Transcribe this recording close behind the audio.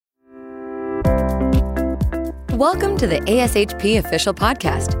Welcome to the ASHP Official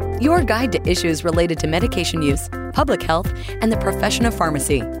Podcast, your guide to issues related to medication use, public health, and the profession of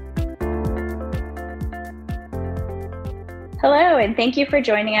pharmacy. Hello, and thank you for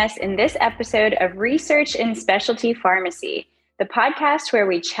joining us in this episode of Research in Specialty Pharmacy, the podcast where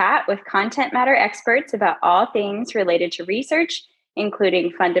we chat with content matter experts about all things related to research,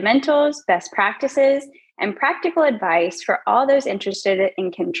 including fundamentals, best practices, and practical advice for all those interested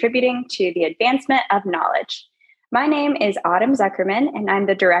in contributing to the advancement of knowledge. My name is Autumn Zuckerman, and I'm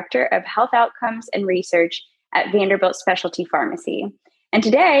the Director of Health Outcomes and Research at Vanderbilt Specialty Pharmacy. And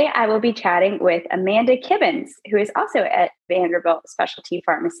today I will be chatting with Amanda Kibbens, who is also at Vanderbilt Specialty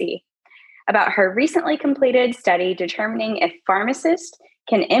Pharmacy, about her recently completed study determining if pharmacists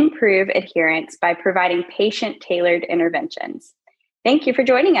can improve adherence by providing patient-tailored interventions. Thank you for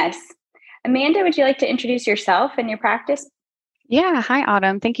joining us. Amanda, would you like to introduce yourself and your practice? Yeah. Hi,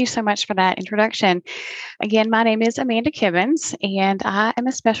 Autumn. Thank you so much for that introduction. Again, my name is Amanda Kibbens, and I am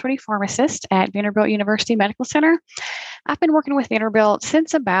a specialty pharmacist at Vanderbilt University Medical Center. I've been working with Vanderbilt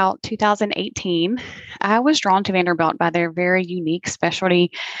since about 2018. I was drawn to Vanderbilt by their very unique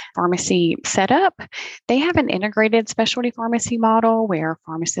specialty pharmacy setup. They have an integrated specialty pharmacy model where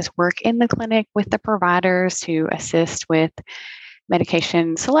pharmacists work in the clinic with the providers to assist with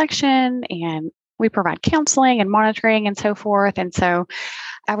medication selection, and we provide counseling and monitoring and so forth. And so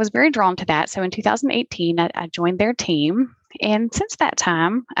I was very drawn to that. So in 2018, I joined their team. And since that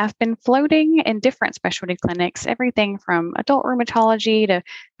time, I've been floating in different specialty clinics, everything from adult rheumatology to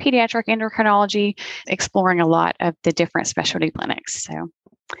pediatric endocrinology, exploring a lot of the different specialty clinics. So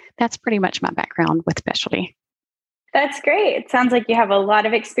that's pretty much my background with specialty. That's great. It sounds like you have a lot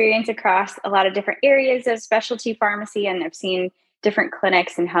of experience across a lot of different areas of specialty pharmacy, and I've seen different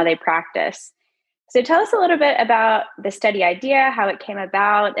clinics and how they practice. So tell us a little bit about the study idea, how it came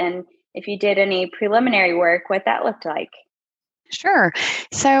about, and if you did any preliminary work, what that looked like. Sure.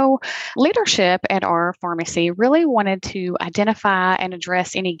 So leadership at our pharmacy really wanted to identify and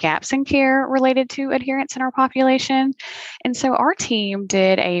address any gaps in care related to adherence in our population. And so our team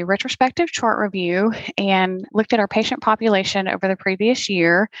did a retrospective chart review and looked at our patient population over the previous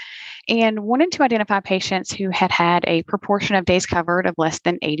year and wanted to identify patients who had had a proportion of days covered of less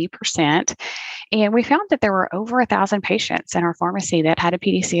than 80%. And we found that there were over 1,000 patients in our pharmacy that had a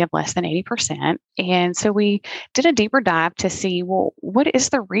PDC of less than 80%. And so we did a deeper dive to see, well, what is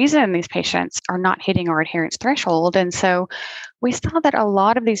the reason these patients are not hitting our adherence threshold? And so we saw that a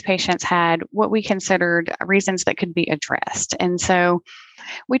lot of these patients had what we considered reasons that could be addressed. And so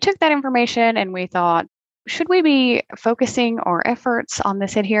we took that information and we thought, should we be focusing our efforts on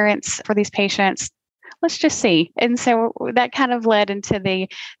this adherence for these patients? Let's just see. And so that kind of led into the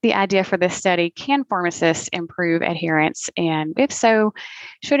idea for this study. Can pharmacists improve adherence? And if so,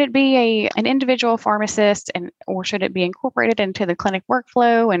 should it be an individual pharmacist or should it be incorporated into the clinic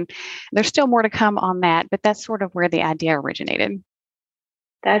workflow? And there's still more to come on that, but that's sort of where the idea originated.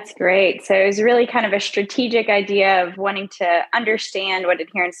 That's great. So it was really kind of a strategic idea of wanting to understand what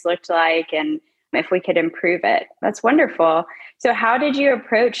adherence looked like and if we could improve it. That's wonderful. So how did you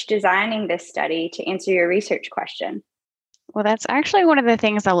approach designing this study to answer your research question? Well, that's actually one of the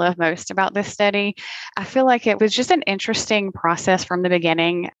things I love most about this study. I feel like it was just an interesting process from the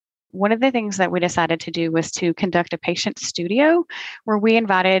beginning. One of the things that we decided to do was to conduct a patient studio where we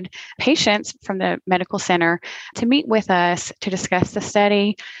invited patients from the medical center to meet with us to discuss the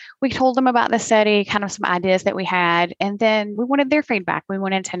study. We told them about the study, kind of some ideas that we had, and then we wanted their feedback. We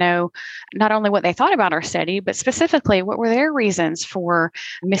wanted to know not only what they thought about our study, but specifically what were their reasons for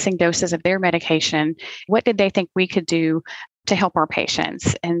missing doses of their medication? What did they think we could do to help our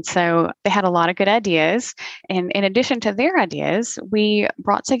patients? And so they had a lot of good ideas. And in addition to their ideas, we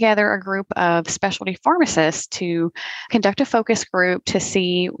brought together a group of specialty pharmacists to conduct a focus group to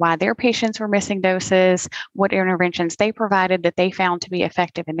see why their patients were missing doses, what interventions they provided that they found to be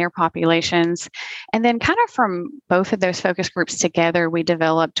effective in their populations. And then kind of from both of those focus groups together, we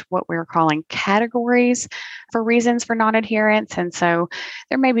developed what we were calling categories for reasons for non-adherence. And so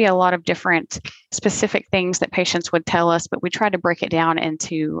there may be a lot of different specific things that patients would tell us, but we try to break it down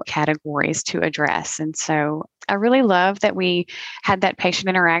into categories to address. And so I really love that we had that patient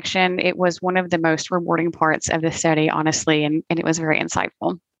interaction. It was one of the most rewarding parts of the study, honestly, and it was very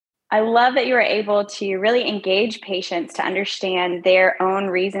insightful. I love that you were able to really engage patients to understand their own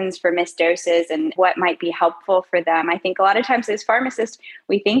reasons for missed doses and what might be helpful for them. I think a lot of times as pharmacists,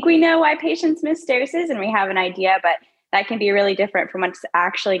 we think we know why patients miss doses and we have an idea, but that can be really different from what's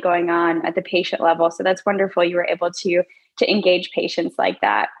actually going on at the patient level. So that's wonderful you were able to engage patients like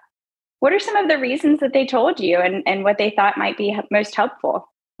that. What are some of the reasons that they told you and what they thought might be most helpful?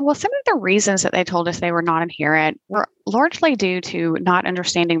 Well, some of the reasons that they told us they were non adherent were largely due to not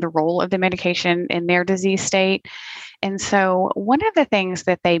understanding the role of the medication in their disease state. And so, one of the things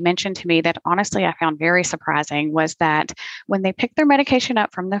that they mentioned to me that honestly I found very surprising was that when they picked their medication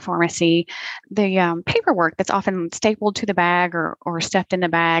up from the pharmacy, the paperwork that's often stapled to the bag or stuffed in the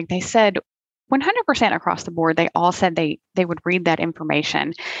bag, they said 100% across the board, they all said they would read that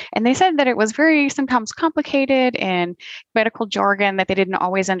information. And they said that it was very sometimes complicated and medical jargon that they didn't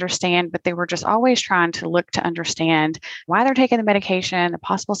always understand, but they were just always trying to look to understand why they're taking the medication, the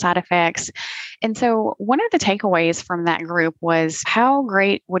possible side effects. And so one of the takeaways from that group was how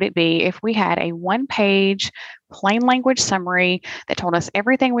great would it be if we had a one-page plain language summary that told us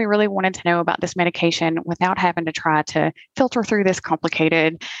everything we really wanted to know about this medication without having to try to filter through this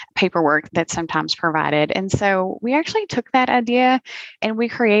complicated paperwork that's sometimes provided. And so we actually took that idea and we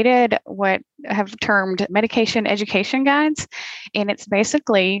created what I have termed medication education guides. And it's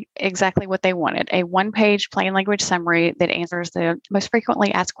basically exactly what they wanted, a one-page plain language summary that answers the most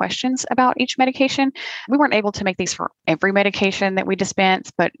frequently asked questions about each medication. We weren't able to make these for every medication that we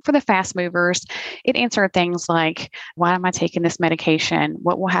dispense, but for the fast movers, it answered things like, why am I taking this medication?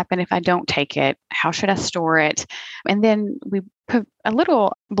 What will happen if I don't take it? How should I store it? And then we put a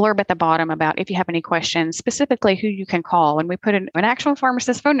little blurb at the bottom about if you have any questions, specifically who you can call. And we put an actual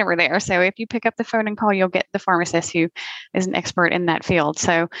pharmacist phone number there. So if you pick up the phone and call, you'll get the pharmacist who is an expert in that field.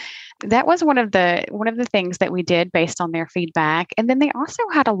 So that was one of the things that we did based on their feedback. And then they also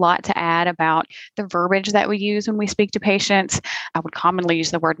had a lot to add about the verbiage that we use when we speak to patients. I would commonly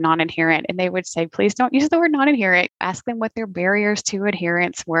use the word non-adherent, and they would say, please don't use the word non-adherent. Ask them what their barriers to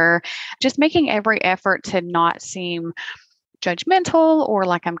adherence were, just making every effort to not seem judgmental or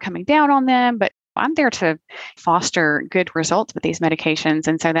like I'm coming down on them, but I'm there to foster good results with these medications.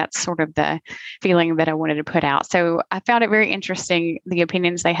 And so that's sort of the feeling that I wanted to put out. So I found it very interesting, the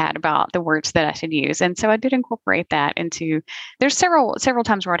opinions they had about the words that I should use. And so I did incorporate that into, there's several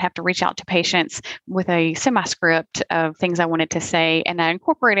times where I'd have to reach out to patients with a semi-script of things I wanted to say. And I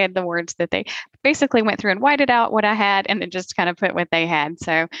incorporated the words that they basically went through and whited out what I had and then just kind of put what they had.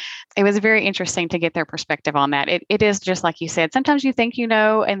 So it was very interesting to get their perspective on that. It is just like you said, sometimes you think you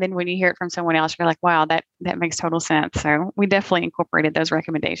know, and then when you hear it from someone else, you're like, wow, that makes total sense. So we definitely incorporated those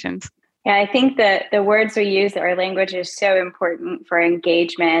recommendations. Yeah, I think that the words we use, our language is so important for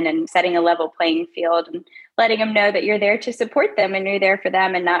engagement and setting a level playing field and letting them know that you're there to support them and you're there for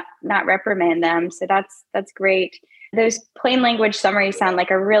them and not reprimand them. So that's great. Those plain language summaries sound like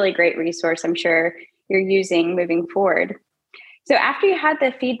a really great resource I'm sure you're using moving forward. So after you had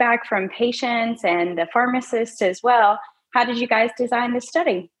the feedback from patients and the pharmacists as well, how did you guys design the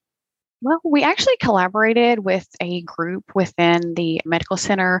study? Well, we actually collaborated with a group within the medical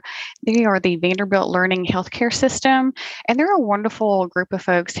center. They are the Vanderbilt Learning Healthcare System, and they're a wonderful group of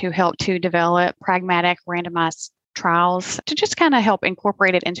folks who help to develop pragmatic randomized trials to just kind of help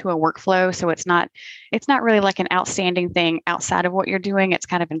incorporate it into a workflow. So it's not really like an outstanding thing outside of what you're doing. It's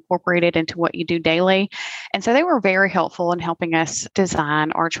kind of incorporated into what you do daily. And so they were very helpful in helping us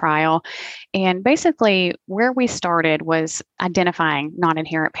design our trial. And basically where we started was identifying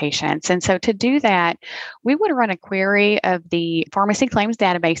non-adherent patients. And so to do that, we would run a query of the pharmacy claims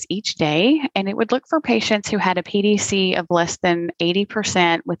database each day, and it would look for patients who had a PDC of less than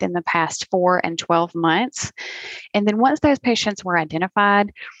 80% within the past 4 and 12 months. And then once those patients were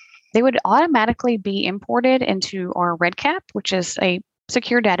identified, they would automatically be imported into our REDCap, which is a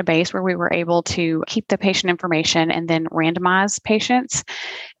secure database where we were able to keep the patient information and then randomize patients.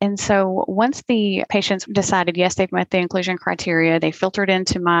 And so once the patients decided, yes, they've met the inclusion criteria, they filtered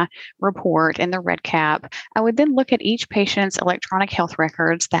into my report in the REDCap, I would then look at each patient's electronic health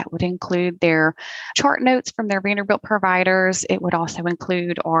records. That would include their chart notes from their Vanderbilt providers. It would also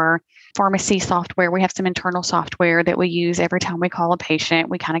include our pharmacy software. We have some internal software that we use every time we call a patient.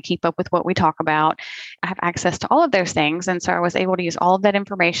 We kind of keep up with what we talk about. I have access to all of those things. And so I was able to use all of that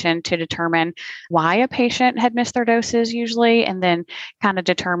information to determine why a patient had missed their doses usually, and then kind of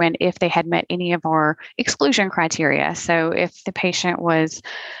determine if they had met any of our exclusion criteria. So if the patient was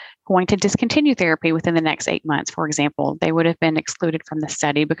going to discontinue therapy within the next 8 months, for example, they would have been excluded from the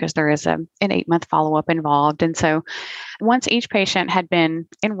study because there is an 8-month follow-up involved. And so once each patient had been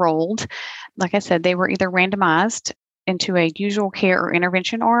enrolled, like I said, they were either randomized into a usual care or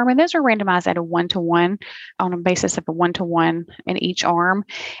intervention arm, and those are randomized at a 1-to-1 on a basis of a 1-to-1 in each arm.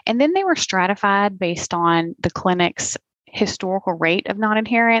 And then they were stratified based on the clinic's historical rate of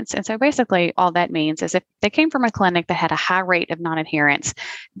non-adherence. And so basically all that means is if they came from a clinic that had a high rate of non-adherence,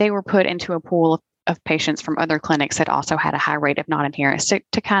 they were put into a pool of patients from other clinics that also had a high rate of non-adherence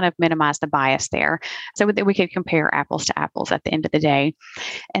to kind of minimize the bias there so that we could compare apples to apples at the end of the day.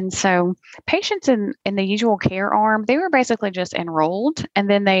 And so patients in the usual care arm, they were basically just enrolled and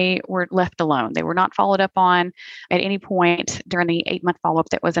then they were left alone. They were not followed up on at any point during the 8-month follow-up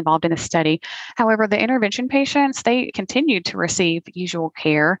that was involved in the study. However, the intervention patients, they continued to receive usual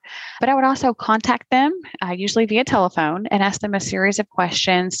care, but I would also contact them, usually via telephone, and ask them a series of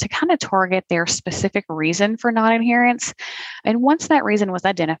questions to kind of target their specific reason for non-adherence. And once that reason was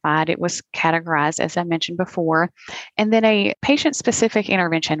identified, it was categorized, as I mentioned before, and then a patient-specific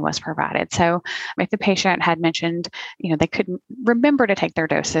intervention was provided. So if the patient had mentioned, they couldn't remember to take their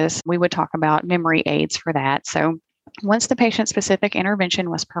doses, we would talk about memory aids for that. So once the patient-specific intervention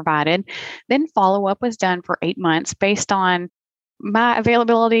was provided, then follow-up was done for 8 months based on my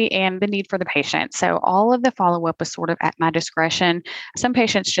availability and the need for the patient. So all of the follow-up was sort of at my discretion. Some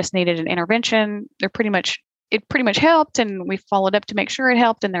patients just needed an intervention. It pretty much helped, and we followed up to make sure it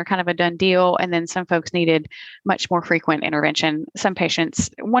helped, and they're kind of a done deal. And then some folks needed much more frequent intervention.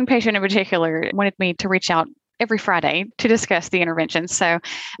 One patient in particular wanted me to reach out every Friday to discuss the intervention. So it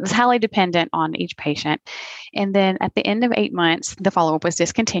was highly dependent on each patient. And then at the end of 8 months, the follow-up was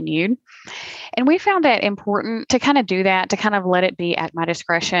discontinued. And we found it important to kind of do that, to kind of let it be at my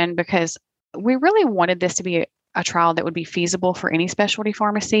discretion, because we really wanted this to be a trial that would be feasible for any specialty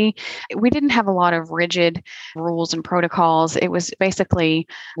pharmacy. We didn't have a lot of rigid rules and protocols. It was basically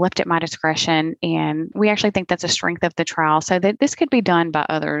left at my discretion. And we actually think that's a strength of the trial, so that this could be done by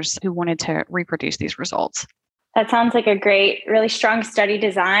others who wanted to reproduce these results. That sounds like a great, really strong study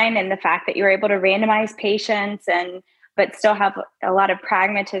design, and the fact that you were able to randomize patients but still have a lot of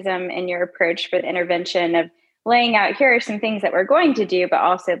pragmatism in your approach for the intervention of laying out, here are some things that we're going to do, but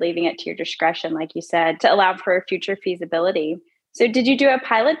also leaving it to your discretion, like you said, to allow for future feasibility. So did you do a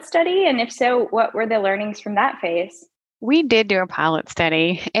pilot study? And if so, what were the learnings from that phase? We did do a pilot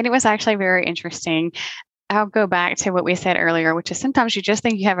study, and it was actually very interesting. I'll go back to what we said earlier, which is sometimes you just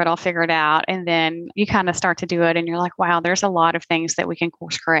think you have it all figured out, and then you kind of start to do it and you're like, wow, there's a lot of things that we can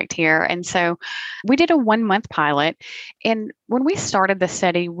course correct here. And so we did a 1-month pilot. And when we started the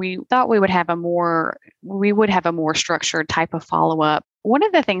study, we thought we would have a more structured type of follow-up. One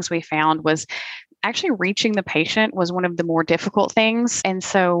of the things we found was actually reaching the patient was one of the more difficult things. And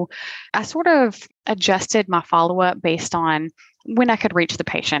so I sort of adjusted my follow-up based on when I could reach the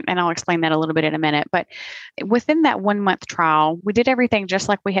patient. And I'll explain that a little bit in a minute. But within that 1-month trial, we did everything just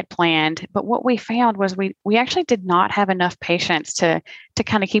like we had planned. But what we found was we actually did not have enough patients to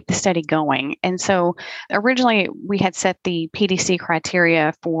kind of keep the study going. And so originally we had set the PDC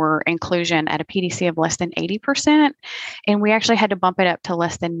criteria for inclusion at a PDC of less than 80%. And we actually had to bump it up to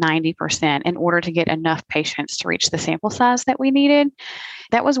less than 90% in order to get enough patients to reach the sample size that we needed.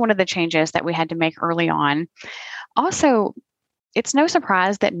 That was one of the changes that we had to make early on. Also, it's no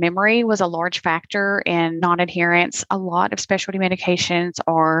surprise that memory was a large factor in non-adherence. A lot of specialty medications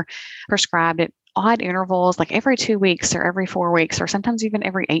are prescribed at odd intervals, like every 2 weeks or every 4 weeks, or sometimes even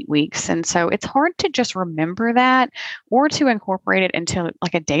every 8 weeks. And so it's hard to just remember that or to incorporate it into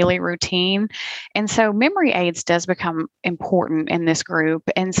like a daily routine. And so memory aids does become important in this group.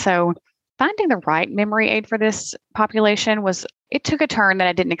 And so finding the right memory aid for this population it took a turn that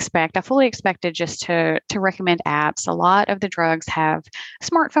I didn't expect. I fully expected just to recommend apps. A lot of the drugs have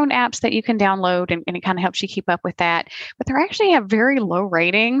smartphone apps that you can download, and it kind of helps you keep up with that. But they actually have very low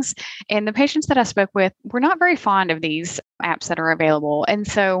ratings. And the patients that I spoke with were not very fond of these apps that are available. And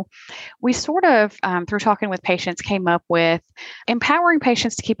so we sort of, through talking with patients, came up with empowering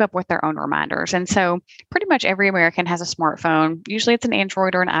patients to keep up with their own reminders. And so pretty much every American has a smartphone. Usually it's an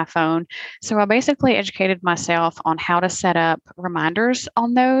Android or an iPhone. So I basically educated myself on how to set up reminders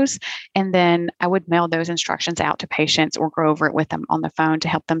on those. And then I would mail those instructions out to patients or go over it with them on the phone to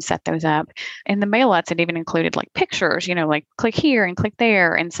help them set those up. And the mail outs, it even included like pictures, like click here and click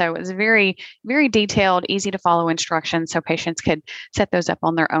there. And so it was very, very detailed, easy to follow instructions so patients could set those up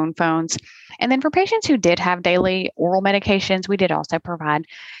on their own phones. And then for patients who did have daily oral medications, we did also provide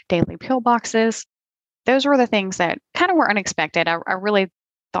daily pill boxes. Those were the things that kind of were unexpected. I really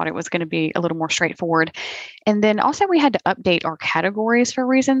thought it was going to be a little more straightforward. And then also we had to update our categories for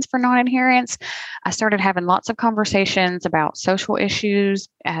reasons for non-adherence. I started having lots of conversations about social issues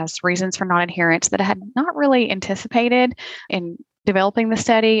as reasons for non-adherence that I had not really anticipated in developing the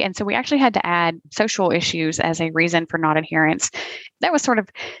study. And so we actually had to add social issues as a reason for non-adherence. That was sort of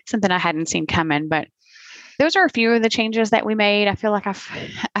something I hadn't seen coming, but those are a few of the changes that we made. I feel like I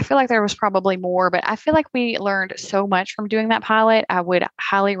feel like there was probably more, but I feel like we learned so much from doing that pilot. I would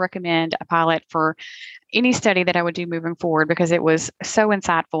highly recommend a pilot for any study that I would do moving forward because it was so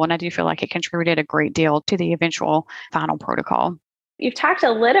insightful. And I do feel like it contributed a great deal to the eventual final protocol. You've talked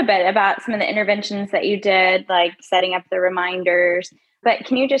a little bit about some of the interventions that you did, like setting up the reminders, but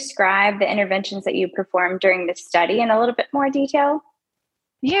can you describe the interventions that you performed during the study in a little bit more detail?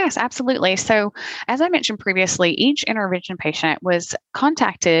 Yes, absolutely. So, as I mentioned previously, each intervention patient was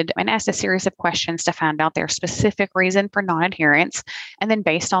contacted and asked a series of questions to find out their specific reason for non-adherence. And then,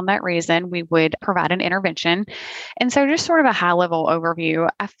 based on that reason, we would provide an intervention. And so, just sort of a high level overview,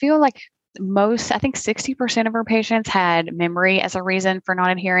 I feel like I think 60% of our patients had memory as a reason for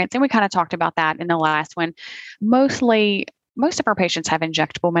non-adherence. And we kind of talked about that in the last one. Most of our patients have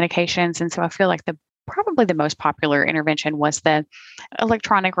injectable medications. And so I feel like probably the most popular intervention was the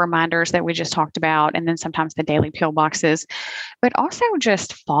electronic reminders that we just talked about, and then sometimes the daily pill boxes, but also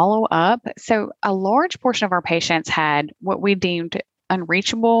just follow up. So a large portion of our patients had what we deemed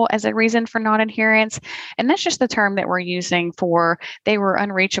unreachable as a reason for non-adherence. And that's just the term that we're using for they were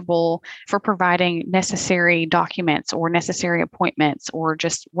unreachable for providing necessary documents or necessary appointments or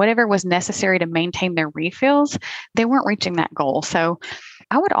just whatever was necessary to maintain their refills. They weren't reaching that goal. So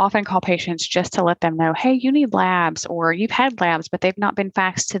I would often call patients just to let them know, hey, you need labs, or you've had labs, but they've not been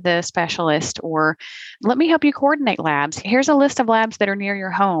faxed to the specialist, or let me help you coordinate labs. Here's a list of labs that are near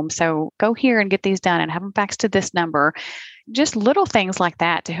your home. So go here and get these done and have them faxed to this number. Just little things like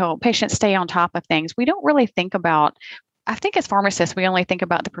that to help patients stay on top of things. We don't really think about, I think as pharmacists, we only think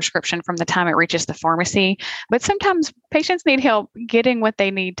about the prescription from the time it reaches the pharmacy, but sometimes patients need help getting what they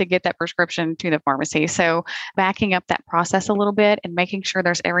need to get that prescription to the pharmacy. So backing up that process a little bit and making sure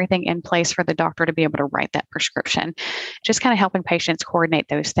there's everything in place for the doctor to be able to write that prescription. Just kind of helping patients coordinate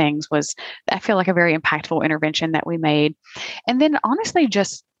those things was, I feel like, a very impactful intervention that we made. And then honestly,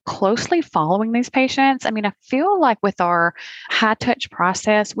 just closely following these patients. I mean, I feel like with our high touch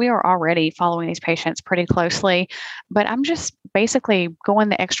process, we are already following these patients pretty closely, but I'm just basically going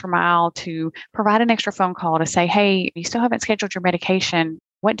the extra mile to provide an extra phone call to say, hey, you still haven't scheduled your medication.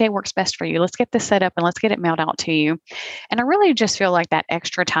 What day works best for you? Let's get this set up and let's get it mailed out to you. And I really just feel like that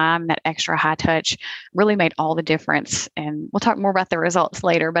extra time, that extra high touch really made all the difference. And we'll talk more about the results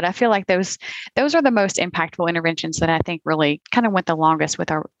later, but I feel like those are the most impactful interventions that I think really kind of went the longest with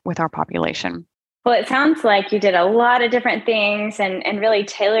our population. Well, it sounds like you did a lot of different things and really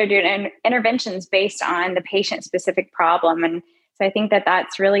tailored your interventions based on the patient-specific problem. And so I think that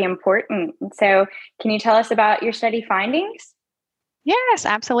that's really important. So can you tell us about your study findings? Yes,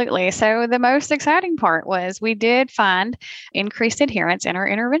 absolutely. So the most exciting part was we did find increased adherence in our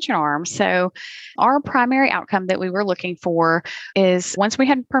intervention arm. So our primary outcome that we were looking for is once we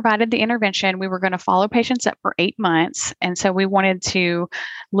had provided the intervention, we were going to follow patients up for 8 months. And so we wanted to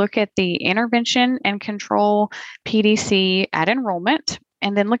look at the intervention and control PDC at enrollment,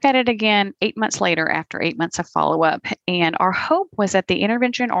 and then look at it again 8 months later after 8 months of follow-up. And our hope was that the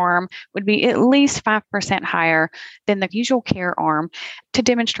intervention arm would be at least 5% higher than the usual care arm to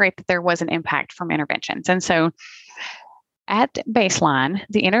demonstrate that there was an impact from interventions. And so at baseline,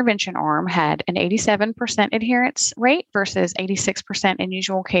 the intervention arm had an 87% adherence rate versus 86% in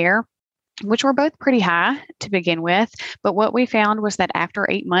usual care, which were both pretty high to begin with. But what we found was that after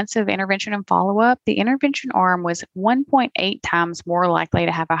 8 months of intervention and follow-up, the intervention arm was 1.8 times more likely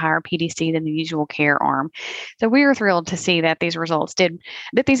to have a higher PDC than the usual care arm. So we were thrilled to see that these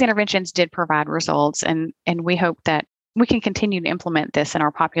interventions did provide results. And we hope that we can continue to implement this in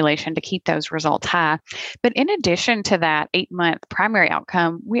our population to keep those results high. But in addition to that 8-month primary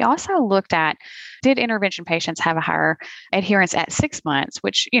outcome, we also looked at, did intervention patients have a higher adherence at 6 months,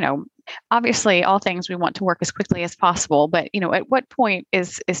 which, obviously all things we want to work as quickly as possible, but, at what point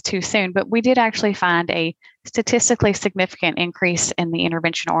is too soon? But we did actually find a statistically significant increase in the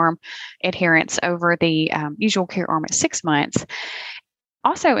intervention arm adherence over the usual care arm at 6 months.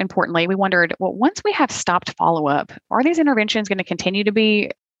 Also, importantly, we wondered, well, once we have stopped follow-up, are these interventions going to continue to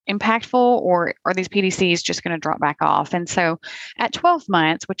be impactful, or are these PDCs just going to drop back off? And so at 12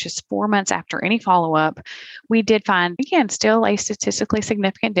 months, which is 4 months after any follow-up, we did find, again, still a statistically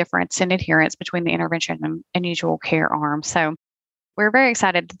significant difference in adherence between the intervention and usual care arm. So we're very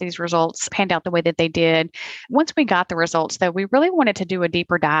excited that these results panned out the way that they did. Once we got the results, though, we really wanted to do a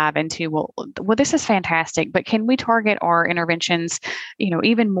deeper dive into, well, this is fantastic, but can we target our interventions,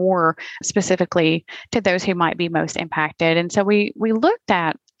 even more specifically to those who might be most impacted? And so we looked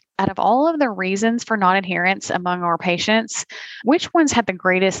at, out of all of the reasons for non-adherence among our patients, which ones had the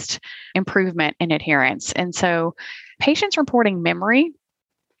greatest improvement in adherence? And so patients reporting memory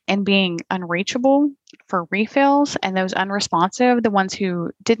and being unreachable for refills, and those unresponsive, the ones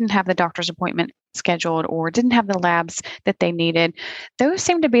who didn't have the doctor's appointment scheduled or didn't have the labs that they needed, those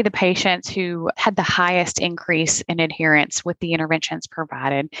seem to be the patients who had the highest increase in adherence with the interventions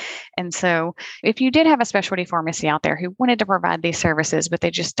provided. And so if you did have a specialty pharmacy out there who wanted to provide these services, but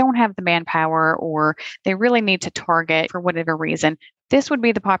they just don't have the manpower or they really need to target for whatever reason, this would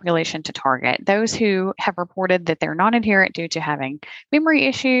be the population to target. Those who have reported that they're non-adherent due to having memory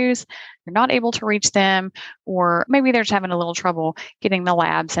issues, you're not able to reach them, or maybe they're just having a little trouble getting the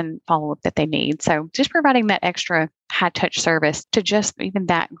labs and follow-up that they need. So just providing that extra high-touch service to just even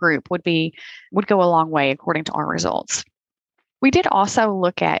that group would go a long way according to our results. We did also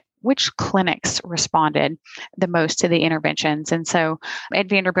look at which clinics responded the most to the interventions. And so at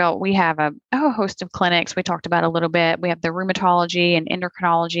Vanderbilt, we have a host of clinics we talked about a little bit. We have the rheumatology and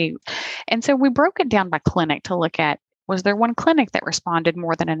endocrinology. And so we broke it down by clinic to look at, was there one clinic that responded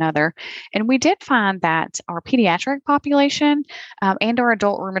more than another? And we did find that our pediatric population and our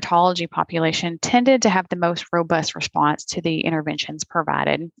adult rheumatology population tended to have the most robust response to the interventions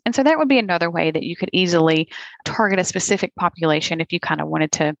provided. And so that would be another way that you could easily target a specific population if you kind of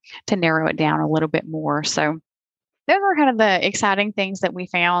wanted to narrow it down a little bit more. So those were kind of the exciting things that we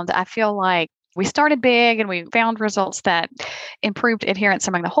found. I feel like we started big and we found results that improved adherence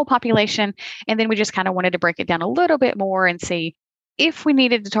among the whole population. And then we just kind of wanted to break it down a little bit more and see if we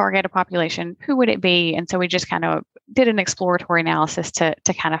needed to target a population, who would it be? And so we just kind of did an exploratory analysis to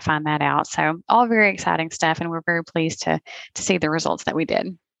kind of find that out. So all very exciting stuff. And we're very pleased to see the results that we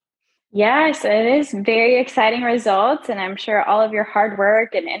did. Yes, it is very exciting results. And I'm sure all of your hard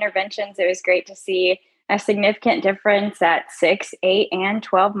work and interventions, it was great to see a significant difference at 6, 8, and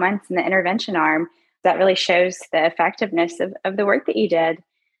 12 months in the intervention arm. That really shows the effectiveness of the work that you did.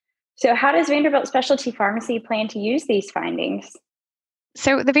 So how does Vanderbilt Specialty Pharmacy plan to use these findings?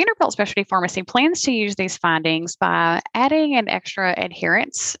 So the Vanderbilt Specialty Pharmacy plans to use these findings by adding an extra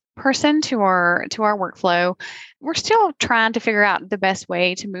adherence person to our workflow. We're still trying to figure out the best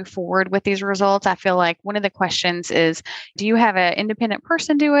way to move forward with these results. I feel like one of the questions is, do you have an independent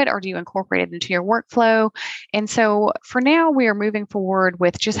person do it or do you incorporate it into your workflow? And so for now, we are moving forward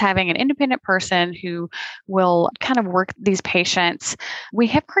with just having an independent person who will kind of work these patients. We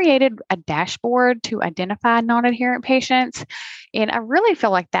have created a dashboard to identify non-adherent patients. And I really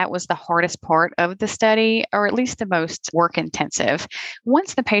feel like that was the hardest part of the study, or at least the most work intensive.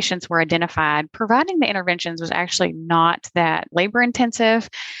 Once the patients were identified, providing the interventions was actually not that labor intensive,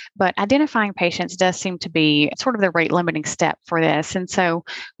 but identifying patients does seem to be sort of the rate limiting step for this. And so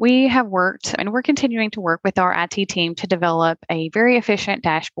we have worked and we're continuing to work with our IT team to develop a very efficient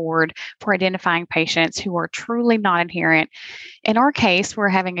dashboard for identifying patients who are truly non-adherent. In our case, we're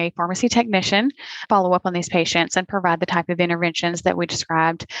having a pharmacy technician follow up on these patients and provide the type of interventions that we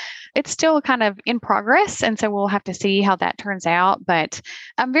described. It's still kind of in progress, and so we'll have to see how that turns out. But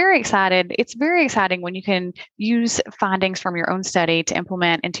I'm very excited. It's very exciting when you can use findings from your own study to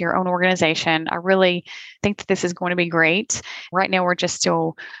implement into your own organization. I really think that this is going to be great. Right now, we're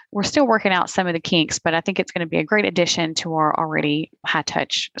still working out some of the kinks, but I think it's going to be a great addition to our already high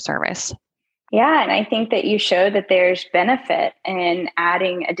touch service. Yeah, and I think that you show that there's benefit in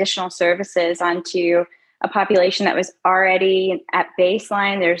adding additional services onto a population that was already at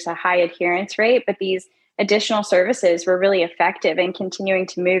baseline. There's a high adherence rate, but these additional services were really effective in continuing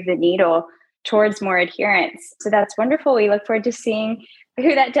to move the needle towards more adherence. So that's wonderful. We look forward to seeing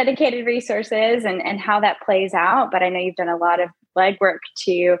who that dedicated resource is and how that plays out. But I know you've done a lot of legwork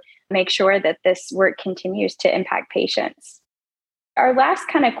to make sure that this work continues to impact patients. Our last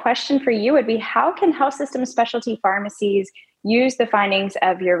kind of question for you would be, how can health system specialty pharmacies use the findings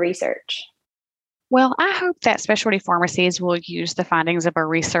of your research? Well, I hope that specialty pharmacies will use the findings of our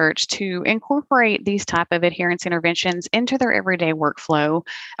research to incorporate these type of adherence interventions into their everyday workflow.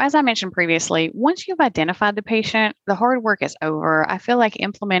 As I mentioned previously, once you've identified the patient, the hard work is over. I feel like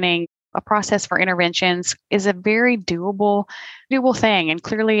implementing a process for interventions is a very doable thing. And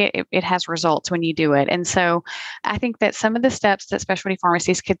clearly it has results when you do it. And so I think that some of the steps that specialty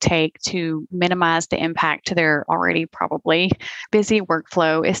pharmacies could take to minimize the impact to their already probably busy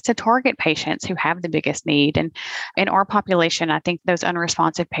workflow is to target patients who have the biggest need. And in our population, I think those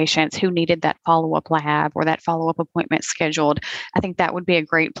unresponsive patients who needed that follow-up lab or that follow-up appointment scheduled, I think that would be a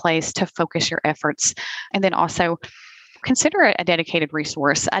great place to focus your efforts. And then also consider it a dedicated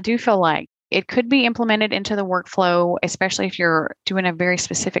resource. I do feel like It could be implemented into the workflow, especially if you're doing a very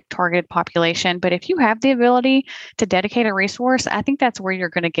specific targeted population. But if you have the ability to dedicate a resource, I think that's where you're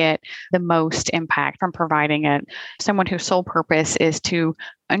going to get the most impact from providing it. Someone whose sole purpose is to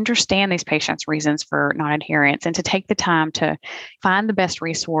understand these patients' reasons for non-adherence and to take the time to find the best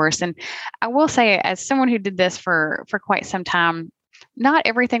resource. And I will say, as someone who did this for quite some time, not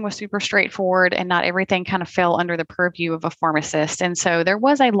everything was super straightforward and not everything kind of fell under the purview of a pharmacist. And so there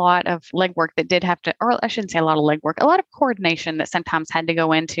was a lot of legwork that did have to, or I shouldn't say a lot of legwork, a lot of coordination that sometimes had to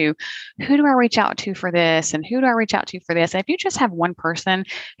go into who do I reach out to for this and who do I reach out to for this. And if you just have one person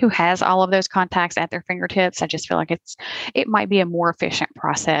who has all of those contacts at their fingertips, I just feel like it might be a more efficient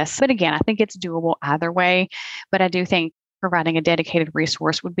process. But again, I think it's doable either way. But I do think providing a dedicated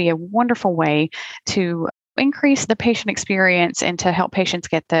resource would be a wonderful way to increase the patient experience and to help patients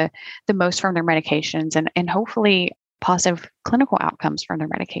get the most from their medications and hopefully positive clinical outcomes from their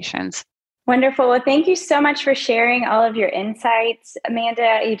medications. Wonderful. Well, thank you so much for sharing all of your insights,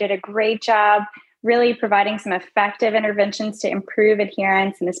 Amanda. You did a great job really providing some effective interventions to improve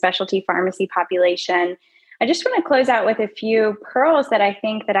adherence in the specialty pharmacy population. I just want to close out with a few pearls that I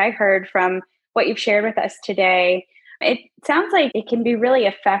think that I heard from what you've shared with us today. It sounds like it can be really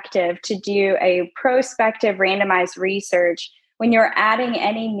effective to do a prospective randomized research when you're adding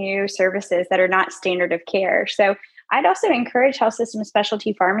any new services that are not standard of care. So I'd also encourage health system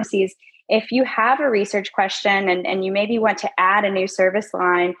specialty pharmacies, if you have a research question and you maybe want to add a new service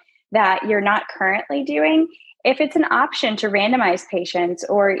line that you're not currently doing, if it's an option to randomize patients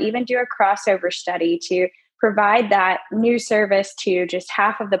or even do a crossover study to provide that new service to just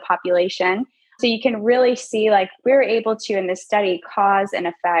half of the population. So you can really see, like, we're able to, in this study, cause and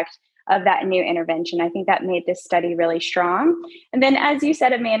effect of that new intervention. I think that made this study really strong. And then, as you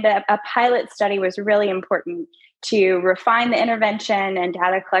said, Amanda, a pilot study was really important to refine the intervention and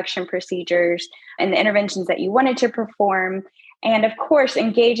data collection procedures and the interventions that you wanted to perform. And of course,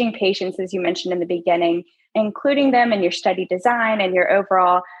 engaging patients, as you mentioned in the beginning, including them in your study design and your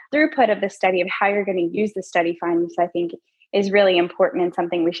overall throughput of the study of how you're going to use the study findings, I think is really important and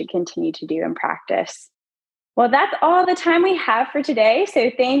something we should continue to do in practice. Well, that's all the time we have for today. So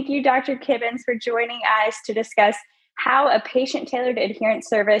thank you, Dr. Kibbens, for joining us to discuss how a patient-tailored adherence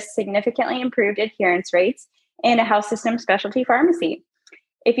service significantly improved adherence rates in a health system specialty pharmacy.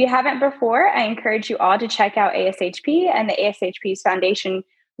 If you haven't before, I encourage you all to check out ASHP and the ASHP's Foundation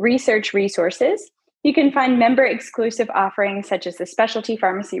research resources. You can find member-exclusive offerings such as the Specialty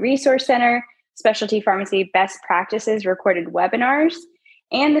Pharmacy Resource Center, Specialty Pharmacy Best Practices recorded webinars,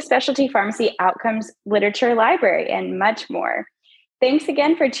 and the Specialty Pharmacy Outcomes Literature Library, and much more. Thanks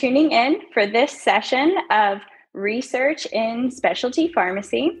again for tuning in for this session of Research in Specialty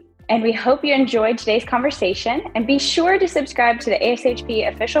Pharmacy. And we hope you enjoyed today's conversation. And be sure to subscribe to the ASHP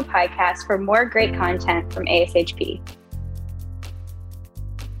official podcast for more great content from ASHP.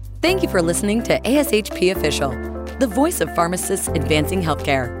 Thank you for listening to ASHP Official, the voice of pharmacists advancing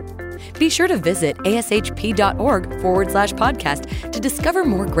healthcare. Be sure to visit ashp.org/podcast to discover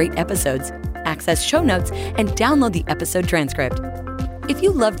more great episodes, access show notes, and download the episode transcript. If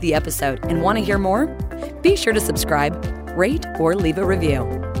you loved the episode and want to hear more, be sure to subscribe, rate, or leave a review.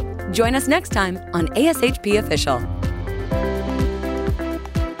 Join us next time on ASHP Official.